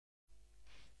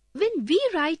When we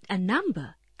write a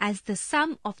number as the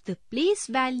sum of the place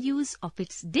values of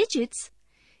its digits,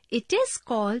 it is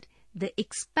called the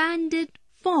expanded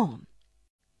form.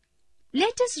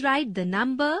 Let us write the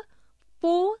number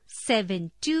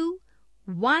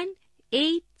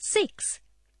 472186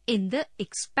 in the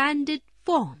expanded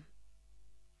form.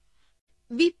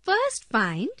 We first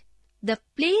find the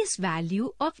place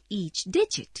value of each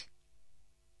digit.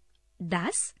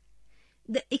 Thus,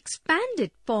 the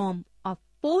expanded form of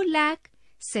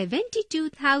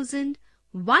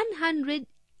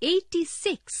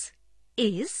 4,72,186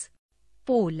 is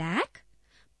 4 lakh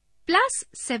plus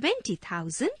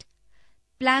 70,000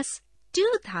 plus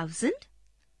 2,000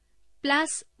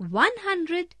 plus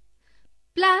 100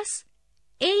 plus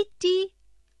 80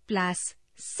 plus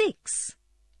 6.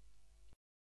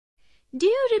 Do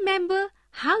you remember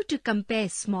how to compare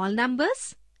small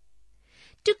numbers?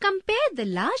 To compare the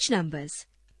large numbers,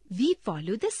 we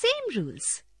follow the same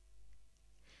rules.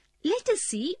 Let us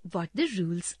see what the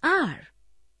rules are.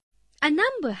 A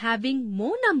number having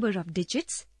more number of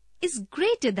digits is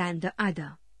greater than the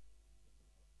other.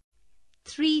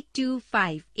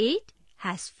 3258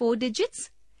 has 4 digits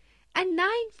and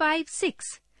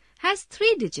 956 has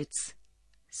 3 digits.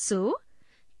 So,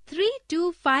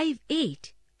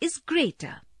 3258 is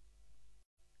greater.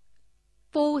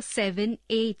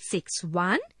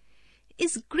 47861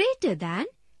 is greater than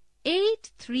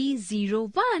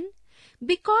 8301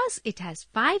 because it has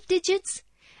 5 digits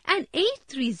and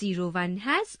 8301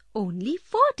 has only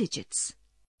 4 digits.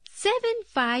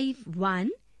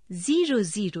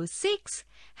 751006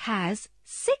 has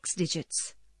 6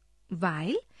 digits,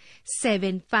 while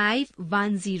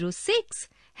 75106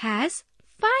 has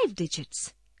 5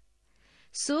 digits.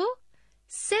 So,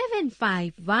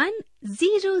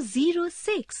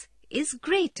 751006 is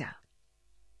greater.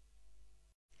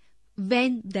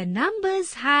 When the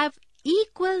numbers have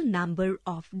equal number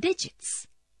of digits.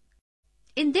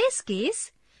 In this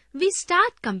case, we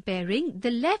start comparing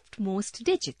the leftmost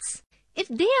digits. If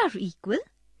they are equal,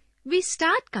 we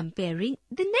start comparing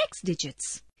the next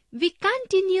digits. We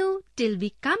continue till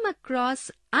we come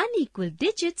across unequal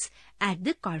digits at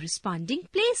the corresponding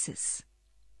places.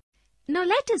 Now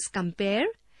let us compare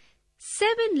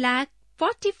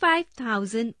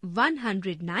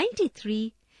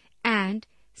 7,45,193 and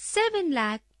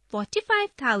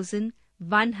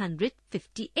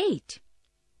 7,45,158.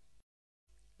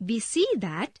 We see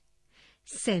that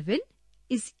 7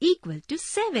 is equal to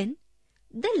 7,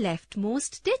 the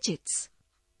leftmost digits.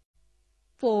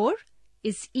 4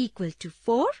 is equal to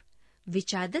 4,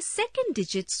 which are the second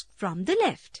digits from the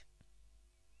left.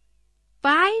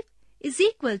 5 is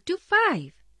equal to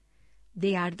 5.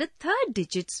 They are the third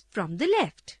digits from the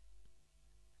left.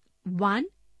 1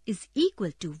 is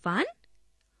equal to 1,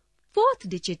 fourth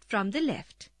digit from the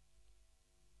left.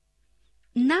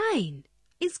 9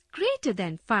 is greater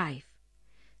than 5,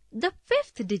 the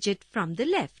fifth digit from the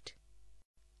left.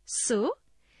 So,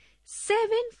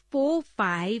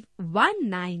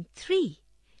 745193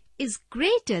 is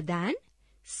greater than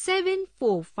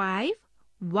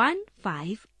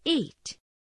 745158.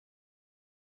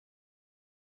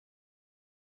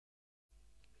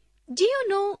 Do you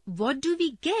know what do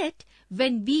we get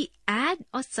when we add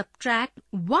or subtract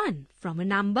 1 from a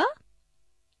number?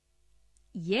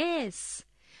 Yes,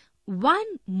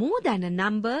 1 more than a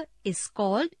number is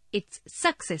called its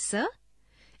successor,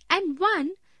 and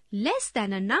 1 less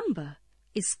than a number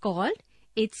is called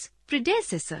its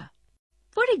predecessor.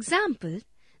 For example,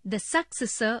 the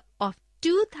successor of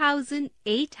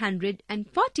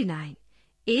 2,849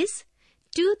 is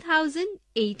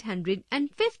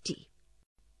 2,850.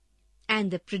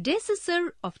 And the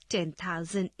predecessor of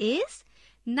 10,000 is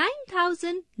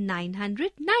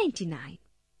 9,999.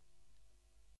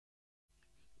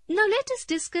 Now let us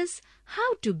discuss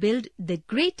how to build the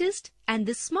greatest and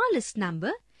the smallest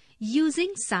number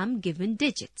using some given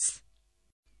digits.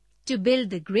 To build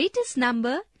the greatest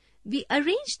number, we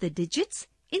arrange the digits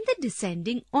in the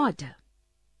descending order.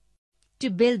 To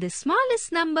build the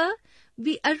smallest number,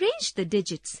 we arrange the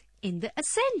digits in the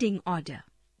ascending order.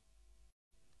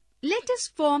 Let us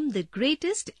form the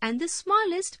greatest and the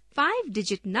smallest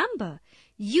 5-digit number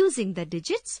using the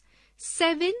digits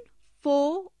 7,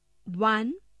 4,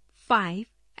 1,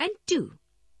 5 and 2.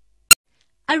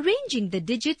 Arranging the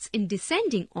digits in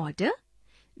descending order,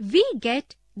 we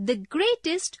get the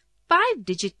greatest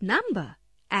 5-digit number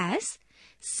as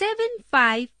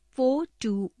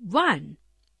 75421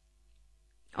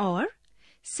 or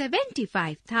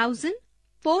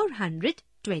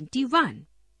 75,421.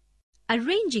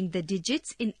 Arranging the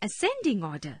digits in ascending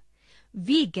order,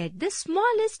 we get the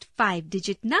smallest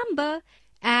 5-digit number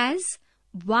as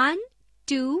 1,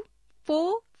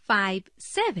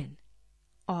 12,457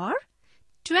 or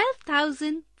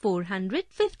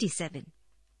 12,457.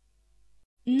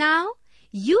 Now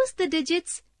use the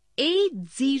digits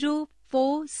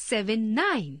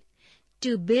 80479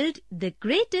 to build the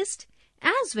greatest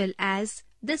as well as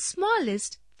the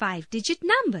smallest 5-digit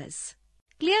numbers.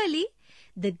 Clearly,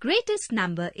 the greatest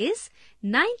number is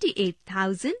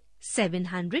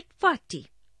 98,740.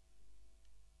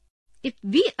 If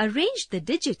we arrange the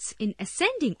digits in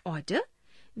ascending order,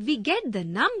 we get the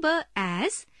number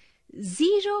as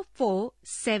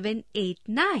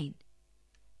 04789.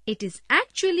 It is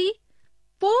actually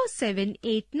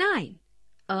 4789,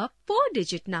 a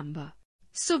 4-digit number.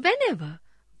 So whenever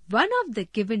one of the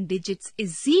given digits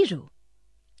is 0,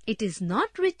 it is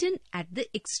not written at the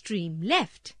extreme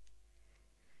left.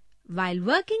 While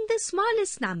working the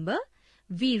smallest number,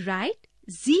 we write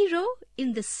 0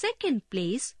 in the second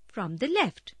place from the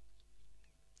left.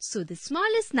 So the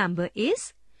smallest number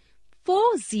is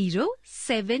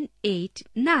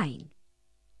 40789.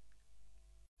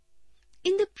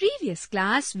 In the previous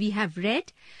class, we have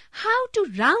read how to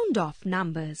round off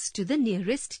numbers to the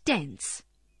nearest tens.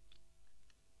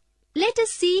 Let us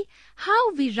see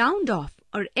how we round off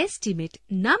or estimate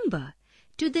number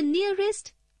to the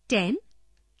nearest 10,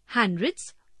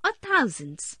 hundreds or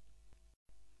thousands.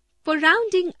 For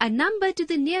rounding a number to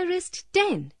the nearest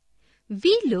 10,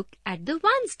 we look at the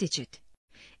ones digit.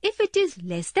 If it is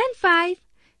less than 5,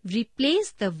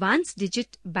 replace the ones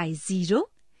digit by 0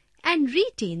 and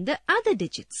retain the other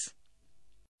digits.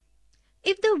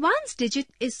 If the ones digit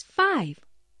is 5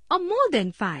 or more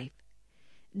than 5,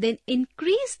 then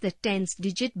increase the tens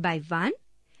digit by 1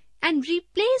 and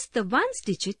replace the ones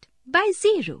digit by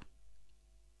 0.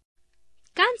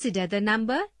 Consider the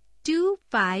number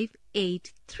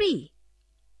 2583.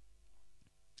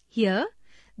 Here,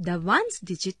 the ones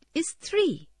digit is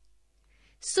 3.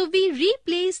 So we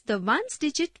replace the ones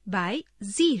digit by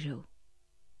 0.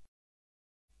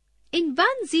 In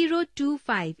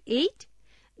 10258,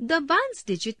 the ones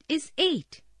digit is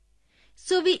 8.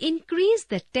 So we increase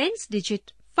the tens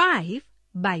digit 5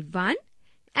 by 1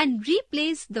 and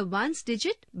replace the ones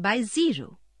digit by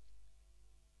 0.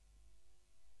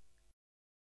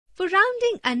 For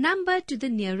rounding a number to the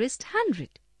nearest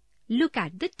 100, look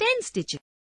at the tens digit.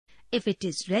 If it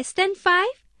is less than 5,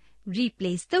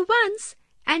 replace the ones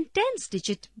and tens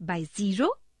digit by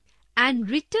 0 and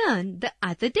return the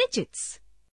other digits.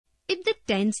 If the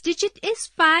tens digit is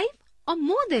 5 or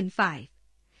more than 5,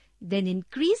 then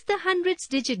increase the hundreds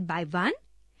digit by 1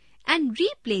 and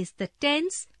replace the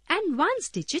tens and ones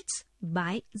digits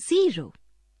by 0.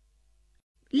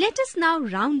 Let us now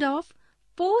round off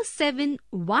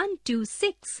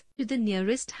 47126 to the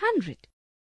nearest 100.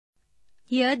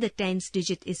 Here the tens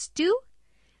digit is 2,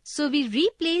 so we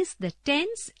replace the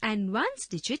tens and ones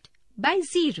digit by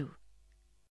 0.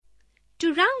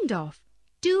 To round off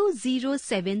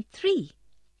 2073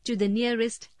 to the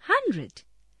nearest 100,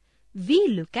 we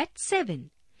look at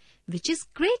 7, which is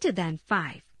greater than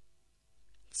 5.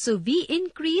 So we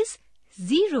increase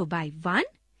 0 by 1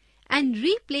 and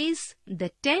replace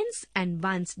the tens and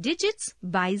ones digits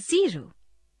by 0.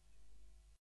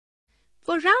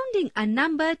 For rounding a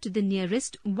number to the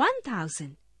nearest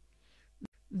 1000,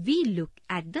 we look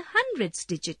at the hundreds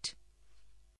digit.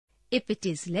 If it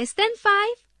is less than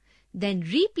 5, then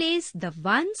replace the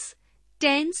ones,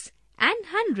 tens and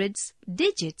hundreds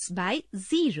digits by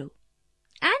 0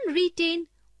 and retain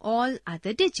all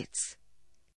other digits.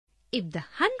 If the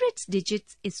hundreds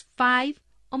digits is 5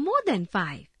 or more than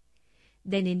 5,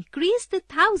 then increase the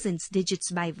thousands digits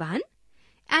by 1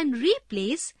 and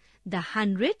replace the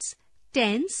hundreds,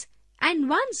 tens and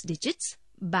ones digits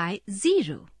by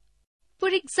 0. For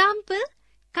example,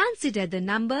 consider the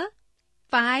number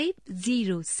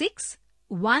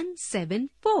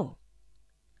 506174.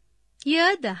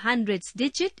 Here the hundreds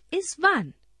digit is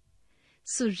 1.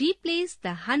 So replace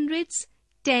the hundreds,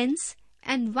 tens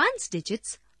and ones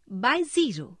digits by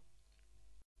 0.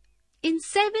 In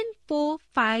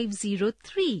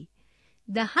 74503,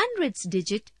 the hundreds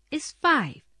digit is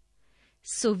 5.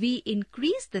 So we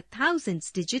increase the thousands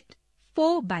digit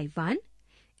 4 by 1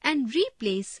 and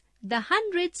replace the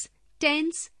hundreds,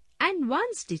 tens and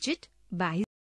ones digit by